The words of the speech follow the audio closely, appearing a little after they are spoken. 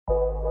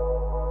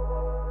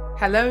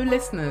Hello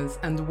listeners,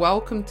 and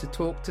welcome to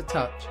Talk to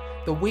Touch,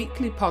 the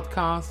weekly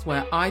podcast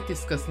where I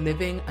discuss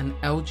living an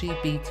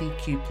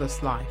LGBTQ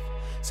plus life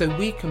so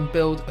we can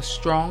build a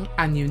strong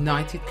and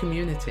united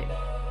community.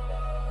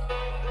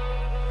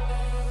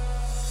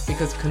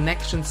 Because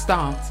connection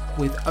starts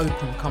with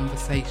open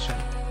conversation.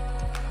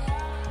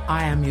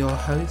 I am your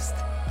host,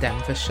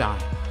 Denver Shine.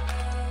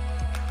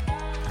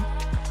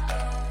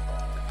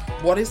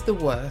 What is the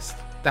worst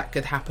that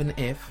could happen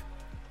if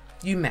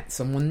you met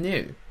someone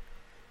new?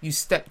 You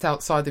stepped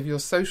outside of your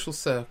social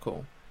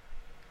circle.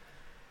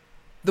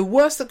 The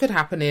worst that could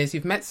happen is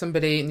you've met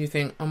somebody and you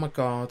think, oh my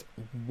God,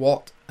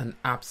 what an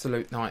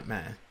absolute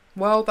nightmare.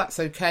 Well, that's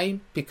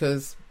okay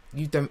because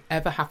you don't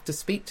ever have to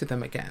speak to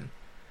them again.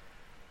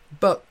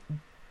 But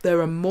there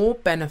are more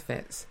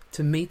benefits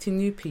to meeting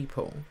new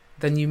people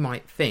than you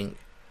might think.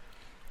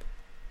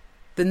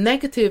 The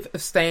negative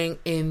of staying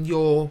in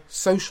your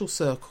social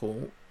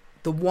circle,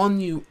 the one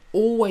you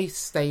always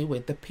stay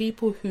with, the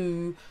people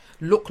who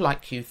look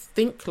like you,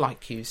 think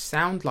like you,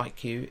 sound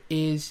like you,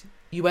 is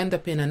you end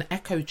up in an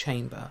echo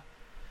chamber.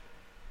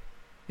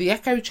 The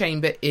echo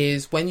chamber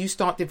is when you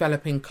start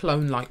developing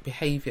clone-like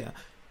behaviour.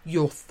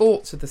 Your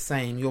thoughts are the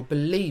same, your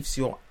beliefs,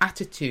 your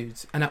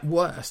attitudes, and at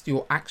worst,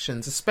 your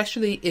actions,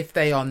 especially if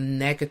they are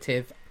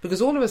negative,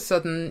 because all of a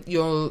sudden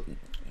you're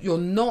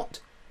not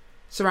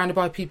surrounded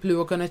by people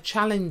who are going to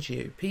challenge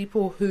you,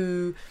 people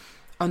who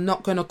are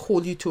not going to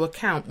call you to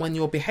account when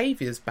your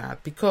behaviour is bad,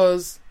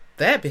 because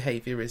their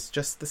behaviour is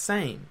just the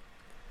same.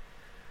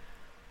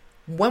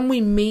 When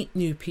we meet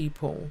new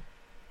people,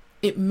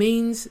 it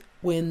means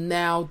we're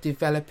now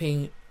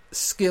developing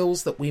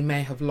skills that we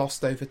may have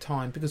lost over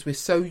time because we're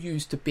so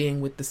used to being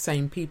with the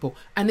same people,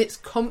 and it's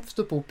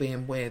comfortable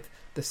being with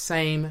the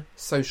same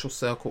social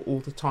circle all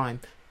the time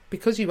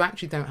because you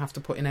actually don't have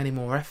to put in any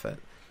more effort.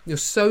 You're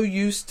so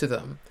used to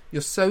them,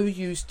 you're so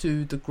used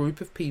to the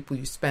group of people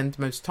you spend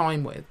most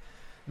time with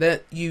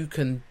that you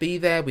can be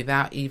there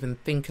without even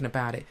thinking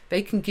about it.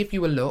 They can give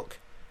you a look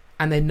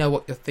and they know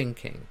what you're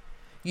thinking.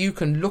 You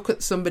can look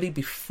at somebody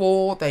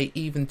before they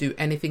even do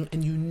anything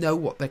and you know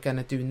what they're going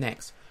to do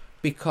next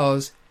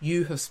because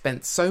you have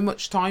spent so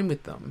much time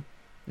with them.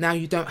 Now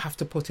you don't have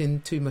to put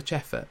in too much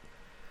effort.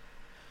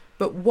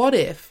 But what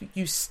if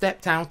you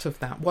stepped out of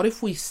that? What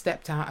if we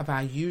stepped out of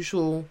our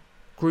usual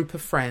group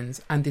of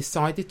friends and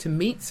decided to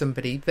meet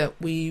somebody that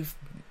we've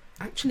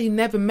actually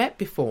never met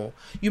before?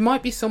 You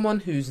might be someone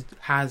who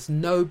has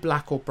no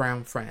black or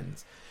brown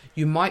friends.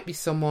 You might be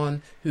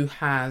someone who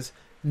has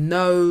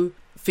no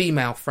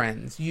female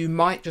friends. You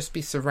might just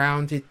be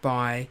surrounded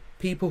by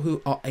people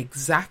who are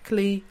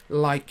exactly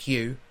like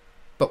you,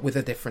 but with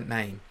a different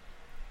name.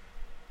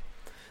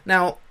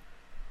 Now,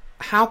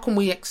 how can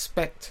we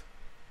expect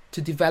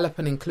to develop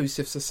an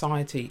inclusive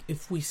society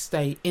if we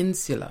stay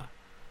insular?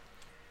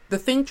 The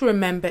thing to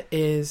remember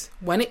is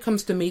when it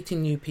comes to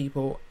meeting new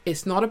people,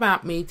 it's not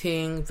about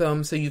meeting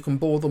them so you can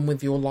bore them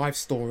with your life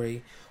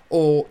story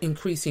or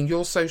increasing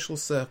your social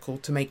circle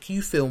to make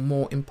you feel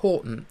more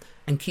important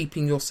and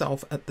keeping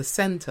yourself at the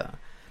centre.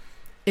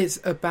 It's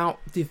about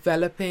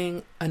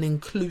developing an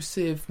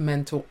inclusive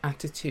mental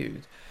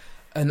attitude,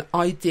 an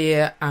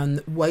idea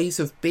and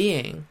ways of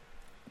being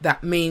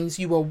that means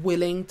you are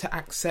willing to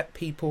accept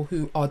people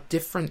who are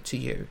different to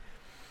you.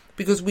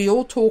 Because we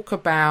all talk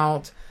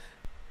about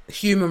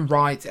human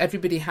rights,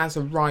 everybody has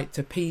a right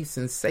to peace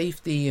and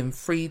safety and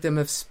freedom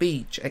of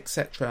speech,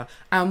 etc.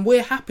 And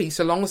we're happy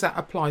so long as that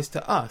applies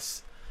to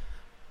us.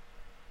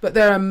 But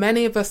there are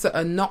many of us that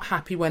are not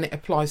happy when it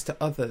applies to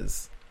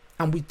others.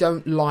 And we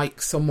don't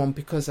like someone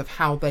because of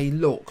how they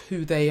look,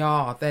 who they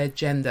are, their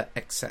gender,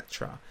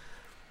 etc.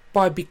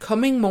 By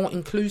becoming more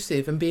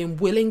inclusive and being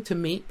willing to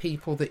meet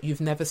people that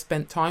you've never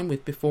spent time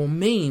with before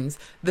means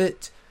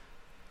that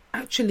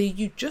actually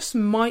you just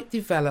might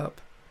develop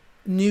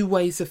new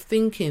ways of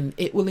thinking.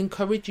 It will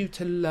encourage you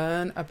to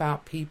learn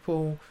about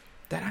people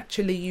that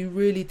actually you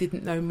really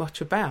didn't know much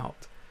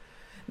about.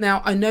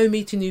 Now, I know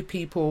meeting new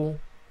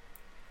people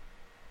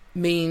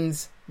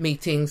means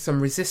meeting some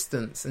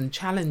resistance and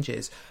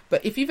challenges,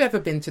 but if you've ever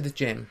been to the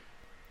gym,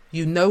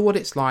 you know what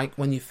it's like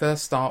when you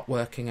first start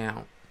working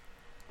out.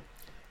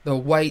 The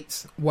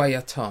weights weigh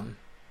a ton.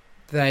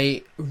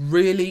 They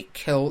really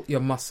kill your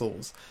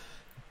muscles.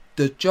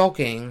 The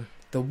jogging,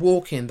 the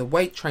walking, the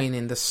weight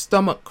training, the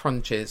stomach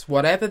crunches,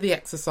 whatever the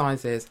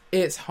exercise is,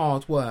 it's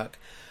hard work.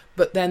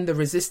 But then the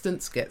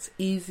resistance gets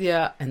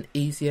easier and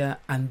easier,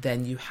 and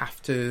then you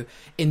have to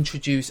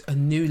introduce a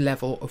new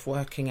level of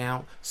working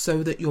out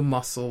so that your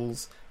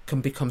muscles can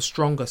become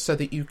stronger, so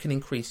that you can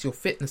increase your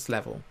fitness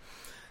level.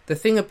 The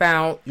thing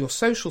about your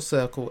social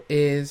circle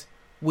is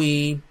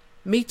we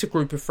meet a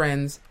group of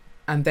friends,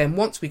 and then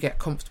once we get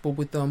comfortable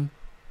with them,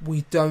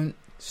 we don't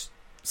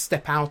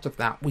step out of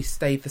that, we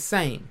stay the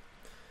same.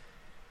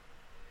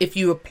 If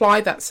you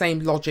apply that same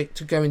logic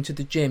to go into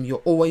the gym,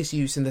 you're always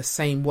using the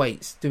same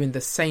weights, doing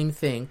the same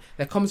thing.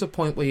 There comes a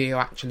point where you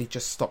actually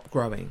just stop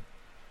growing.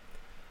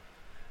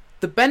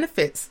 The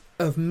benefits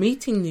of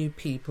meeting new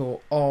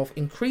people, of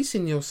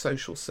increasing your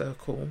social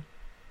circle,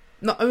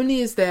 not only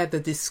is there the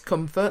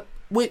discomfort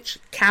which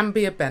can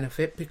be a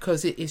benefit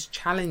because it is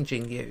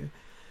challenging you.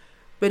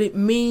 But it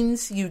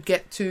means you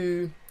get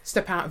to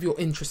step out of your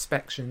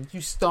introspection.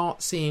 You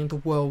start seeing the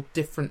world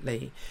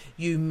differently.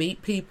 You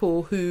meet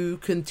people who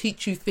can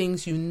teach you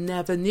things you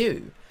never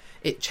knew.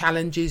 It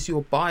challenges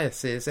your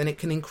biases and it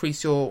can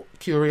increase your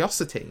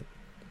curiosity.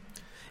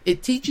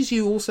 It teaches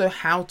you also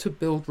how to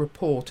build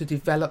rapport, to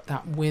develop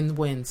that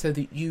win-win so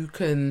that you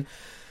can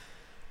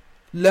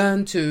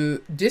learn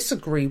to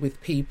disagree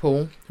with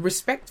people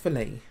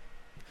respectfully.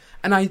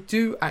 And I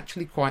do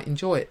actually quite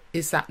enjoy it.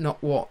 Is that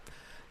not what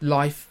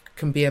life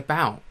can be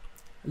about?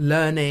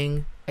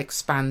 Learning,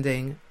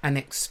 expanding, and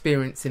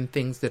experiencing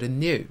things that are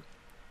new.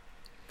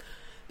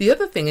 The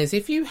other thing is,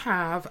 if you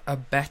have a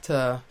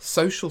better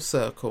social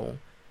circle,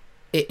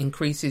 it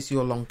increases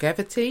your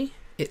longevity,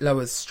 it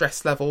lowers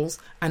stress levels,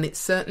 and it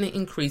certainly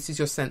increases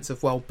your sense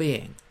of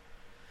well-being.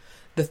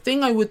 The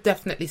thing I would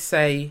definitely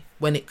say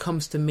when it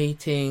comes to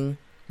meeting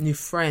new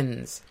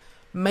friends,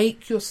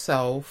 make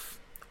yourself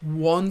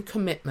one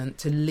commitment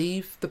to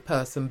leave the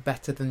person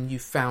better than you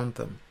found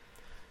them.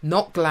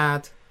 Not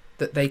glad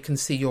that they can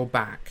see your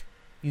back.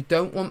 You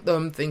don't want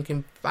them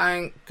thinking,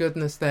 thank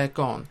goodness they're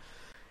gone.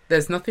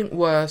 There's nothing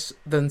worse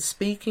than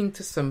speaking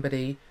to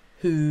somebody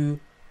who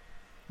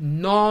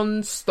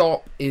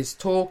non-stop is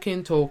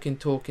talking,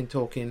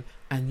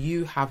 and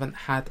you haven't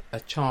had a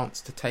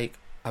chance to take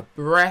a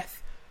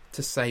breath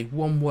to say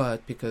one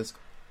word because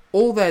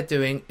all they're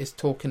doing is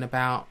talking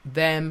about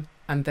them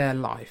and their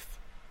life.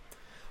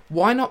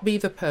 Why not be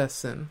the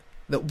person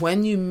that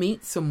when you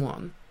meet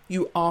someone,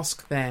 you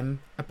ask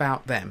them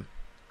about them?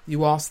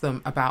 You ask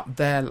them about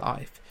their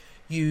life.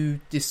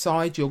 You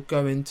decide you're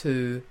going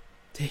to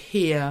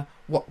hear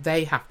what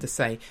they have to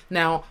say.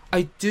 Now,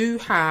 I do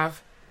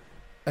have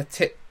a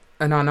tip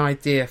and an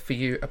idea for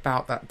you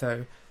about that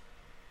though.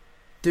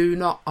 Do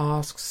not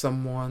ask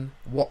someone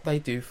what they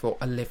do for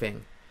a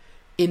living.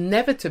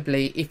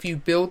 Inevitably, if you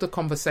build a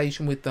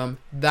conversation with them,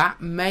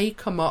 that may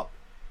come up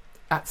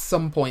at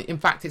some point. In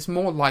fact, it's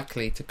more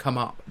likely to come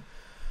up.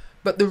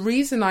 But the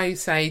reason I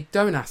say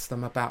don't ask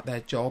them about their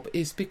job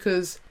is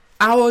because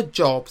our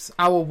jobs,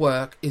 our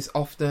work is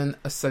often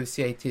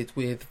associated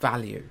with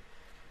value.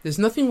 There's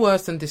nothing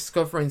worse than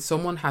discovering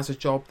someone has a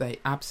job they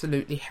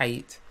absolutely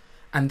hate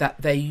and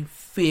that they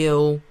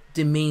feel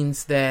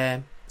demeans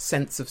their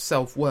sense of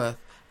self-worth,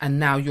 and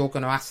now you're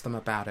going to ask them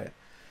about it.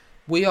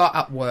 We are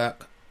at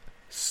work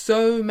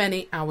so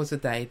many hours a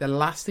day. The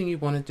last thing you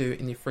want to do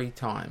in your free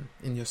time,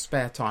 in your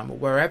spare time, or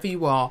wherever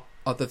you are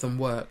other than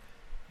work,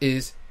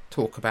 is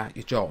talk about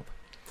your job.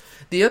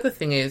 The other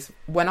thing is,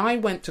 when I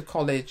went to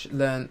college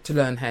to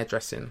learn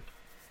hairdressing,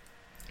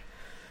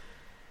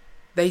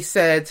 they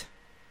said,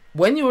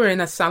 when you are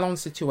in a salon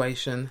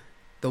situation,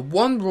 the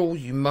one rule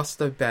you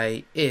must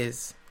obey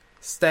is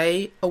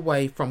stay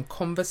away from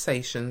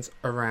conversations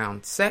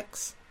around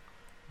sex,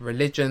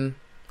 religion,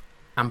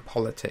 and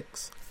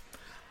politics.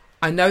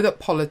 I know that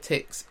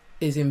politics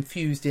is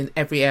infused in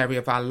every area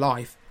of our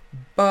life,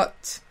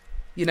 but,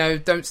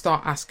 don't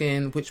start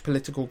asking which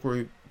political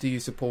group do you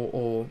support,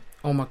 or,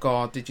 oh my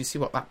God, did you see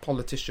what that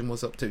politician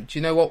was up to? Do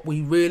you know what?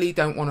 We really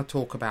don't want to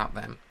talk about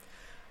them.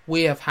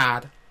 We have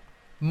had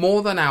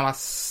more than our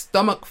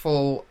stomach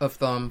full of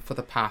them for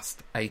the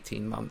past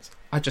 18 months.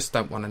 I just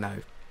don't want to know.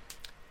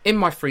 In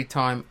my free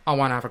time, I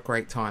want to have a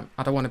great time.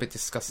 I don't want to be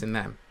discussing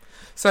them.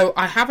 So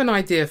I have an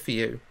idea for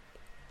you.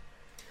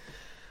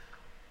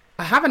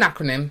 I have an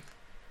acronym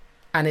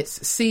and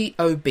it's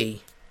COB,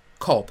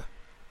 COB.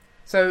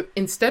 So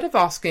instead of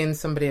asking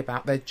somebody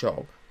about their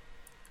job,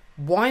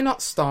 why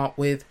not start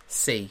with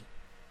C?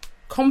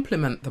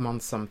 Compliment them on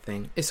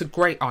something. It's a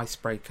great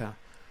icebreaker.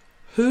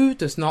 Who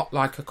does not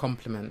like a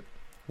compliment?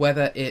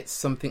 Whether it's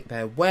something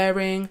they're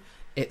wearing,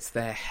 it's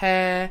their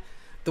hair,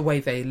 the way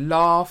they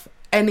laugh,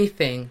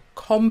 anything,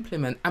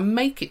 compliment and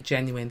make it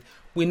genuine.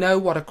 We know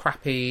what a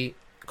crappy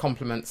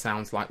compliment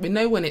sounds like. We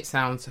know when it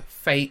sounds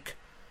fake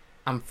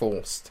and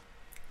forced.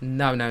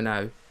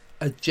 No.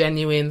 A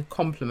genuine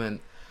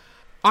compliment.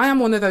 I am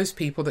one of those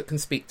people that can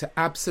speak to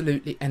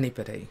absolutely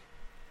anybody.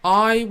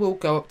 I will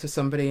go up to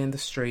somebody in the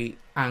street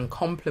and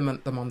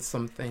compliment them on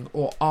something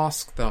or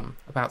ask them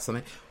about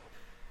something.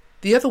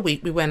 The other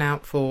week we went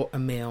out for a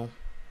meal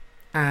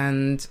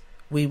and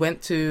we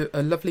went to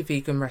a lovely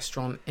vegan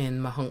restaurant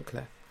in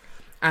Mahunkler,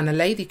 and a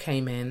lady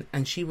came in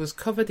and she was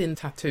covered in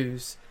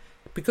tattoos.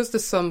 Because the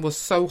sun was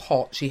so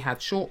hot, she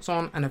had shorts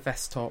on and a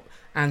vest top,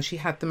 and she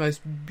had the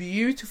most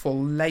beautiful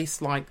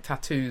lace-like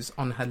tattoos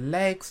on her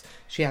legs.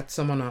 She had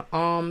some on her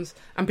arms,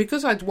 and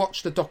because I'd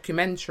watched the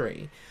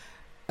documentary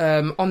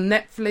on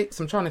Netflix,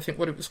 I'm trying to think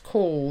what it was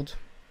called,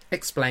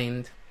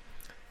 Explained.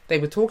 They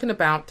were talking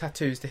about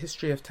tattoos, the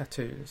history of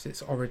tattoos,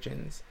 its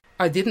origins.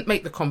 I didn't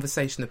make the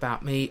conversation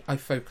about me. I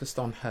focused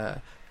on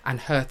her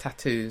and her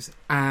tattoos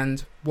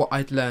and what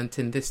I'd learnt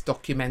in this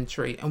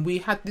documentary. And we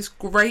had this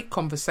great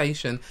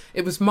conversation.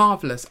 It was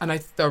marvellous and I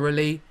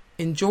thoroughly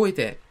enjoyed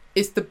it.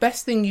 It's the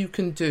best thing you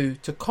can do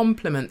to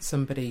compliment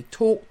somebody,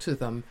 talk to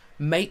them,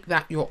 make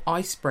that your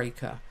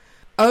icebreaker.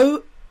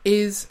 O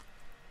is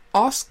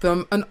ask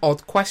them an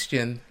odd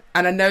question.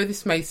 And I know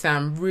this may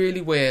sound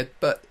really weird,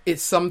 but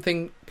it's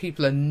something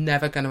people are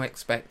never going to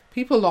expect.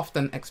 People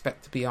often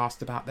expect to be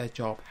asked about their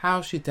job.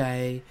 How's your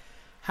day?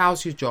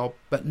 How's your job?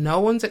 But no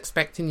one's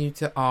expecting you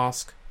to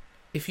ask,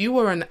 if you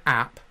were an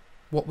app,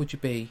 what would you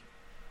be?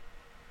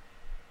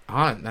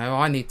 I don't know.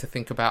 I need to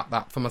think about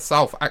that for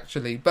myself,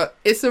 actually. But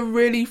it's a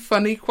really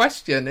funny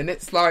question. And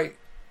it's like,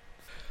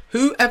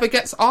 who ever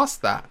gets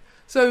asked that?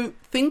 So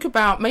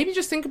maybe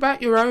just think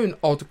about your own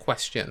odd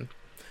question.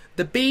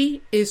 The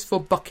B is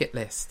for bucket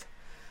list.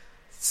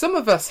 Some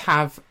of us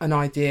have an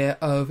idea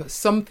of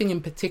something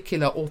in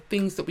particular or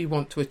things that we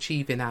want to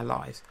achieve in our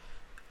lives.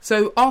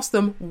 So ask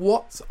them,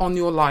 what's on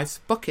your life's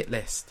bucket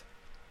list?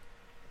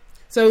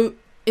 So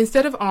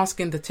instead of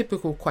asking the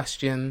typical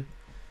question,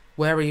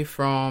 where are you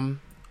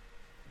from?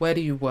 Where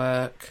do you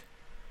work?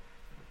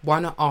 Why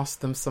not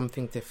ask them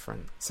something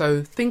different?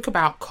 So think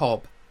about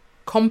Cobb.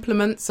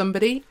 Compliment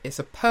somebody. It's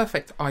a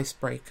perfect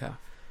icebreaker.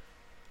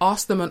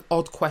 Ask them an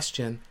odd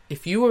question.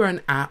 If you were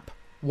an app,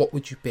 what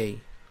would you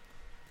be?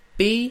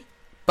 B,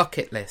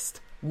 bucket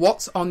list.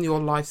 What's on your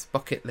life's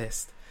bucket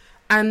list?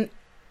 And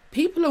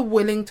people are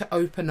willing to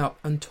open up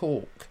and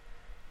talk.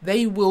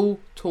 They will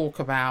talk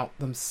about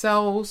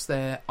themselves,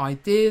 their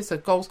ideas, their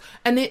goals,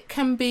 and it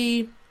can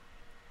be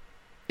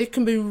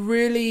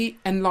really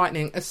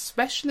enlightening,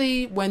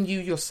 especially when you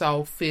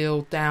yourself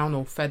feel down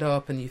or fed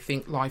up and you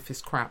think life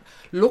is crap.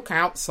 Look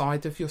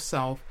outside of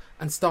yourself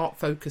and start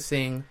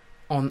focusing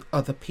on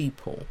other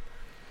people.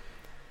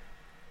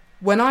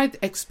 When I'd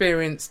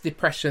experienced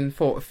depression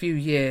for a few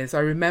years,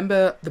 I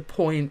remember the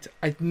point,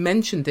 I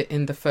mentioned it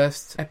in the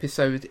first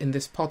episode in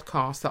this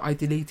podcast, that I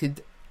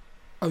deleted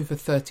over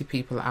 30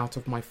 people out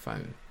of my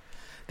phone.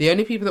 The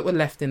only people that were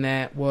left in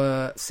there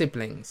were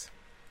siblings.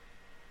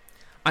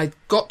 I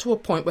got to a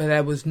point where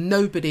there was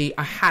nobody,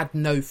 I had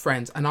no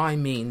friends, and I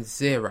mean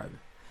zero.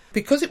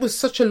 Because it was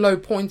such a low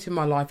point in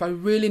my life, I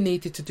really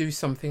needed to do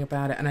something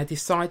about it. And I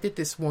decided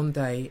this one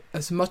day,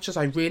 as much as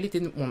I really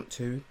didn't want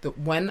to, that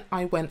when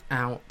I went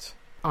out,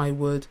 I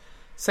would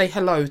say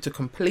hello to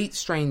complete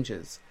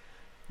strangers.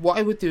 What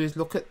I would do is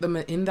look at them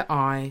in the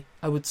eye,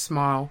 I would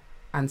smile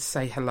and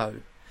say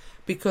hello.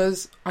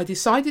 Because I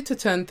decided to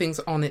turn things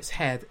on its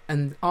head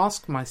and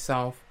ask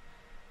myself,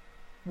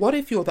 what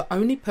if you're the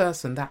only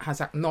person that has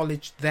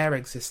acknowledged their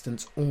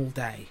existence all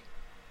day?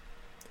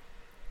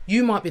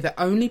 You might be the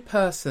only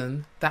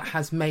person that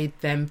has made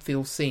them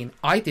feel seen.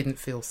 I didn't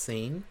feel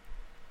seen,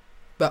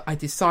 but I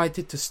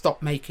decided to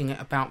stop making it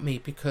about me,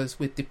 because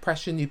with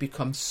depression you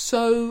become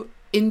so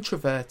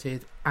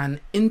introverted and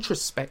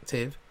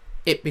introspective,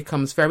 it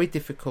becomes very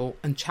difficult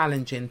and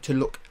challenging to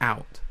look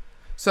out.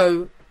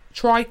 So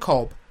try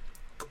Cobb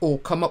or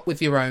come up with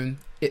your own.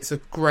 It's a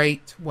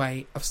great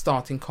way of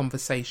starting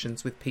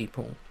conversations with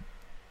people.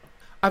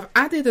 I've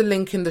added a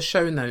link in the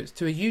show notes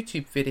to a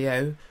YouTube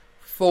video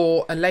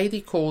for a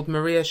lady called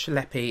Maria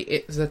Shalepi.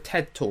 It was a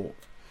TED Talk.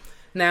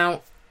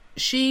 Now,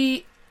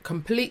 she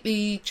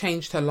completely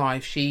changed her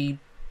life. She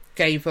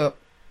gave up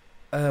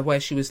where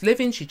she was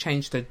living. She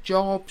changed her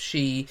job.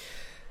 She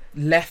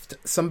left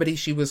somebody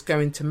she was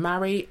going to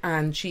marry,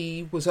 and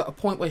she was at a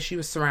point where she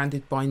was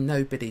surrounded by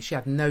nobody. She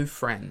had no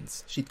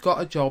friends. She'd got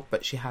a job,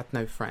 but she had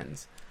no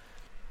friends.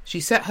 She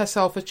set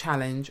herself a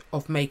challenge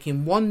of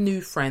making one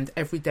new friend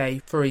every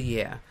day for a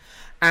year.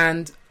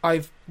 And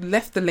I've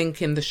left the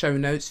link in the show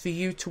notes for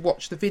you to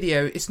watch the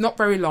video. It's not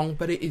very long,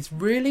 but it is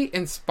really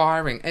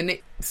inspiring. And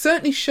it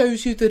certainly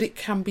shows you that it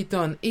can be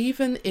done,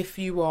 even if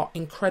you are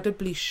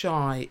incredibly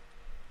shy.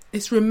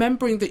 It's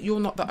remembering that you're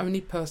not the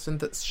only person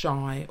that's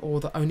shy or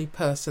the only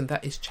person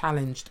that is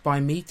challenged by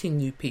meeting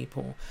new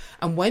people.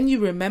 And when you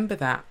remember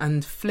that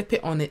and flip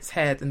it on its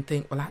head and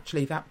think, well,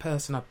 actually, that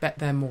person, I bet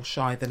they're more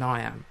shy than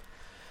I am.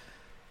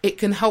 It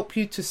can help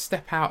you to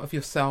step out of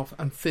yourself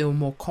and feel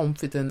more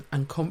confident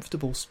and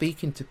comfortable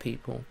speaking to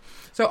people.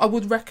 So I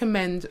would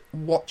recommend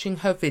watching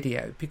her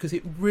video, because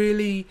it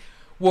really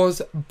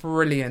was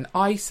brilliant.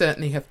 I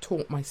certainly have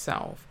taught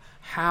myself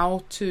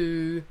how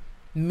to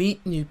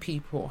meet new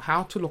people,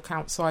 how to look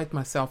outside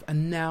myself,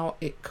 and now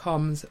it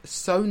comes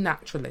so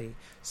naturally,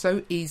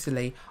 so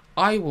easily.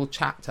 I will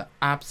chat to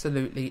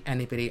absolutely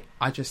anybody.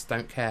 I just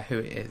don't care who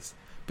it is,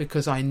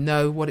 because I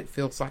know what it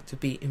feels like to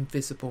be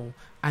invisible,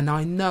 and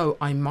I know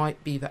I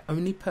might be the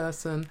only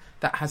person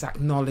that has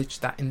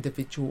acknowledged that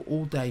individual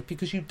all day,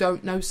 because you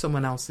don't know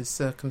someone else's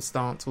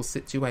circumstance or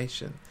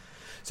situation.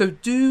 So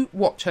do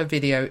watch her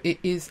video. It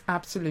is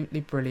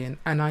absolutely brilliant,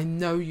 and I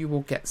know you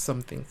will get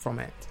something from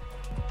it.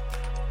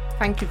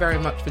 Thank you very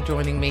much for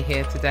joining me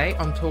here today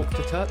on Talk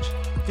to Touch.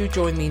 Do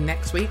join me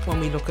next week when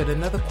we look at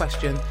another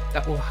question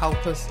that will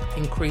help us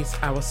increase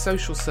our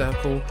social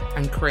circle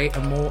and create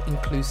a more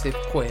inclusive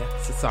queer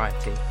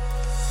society.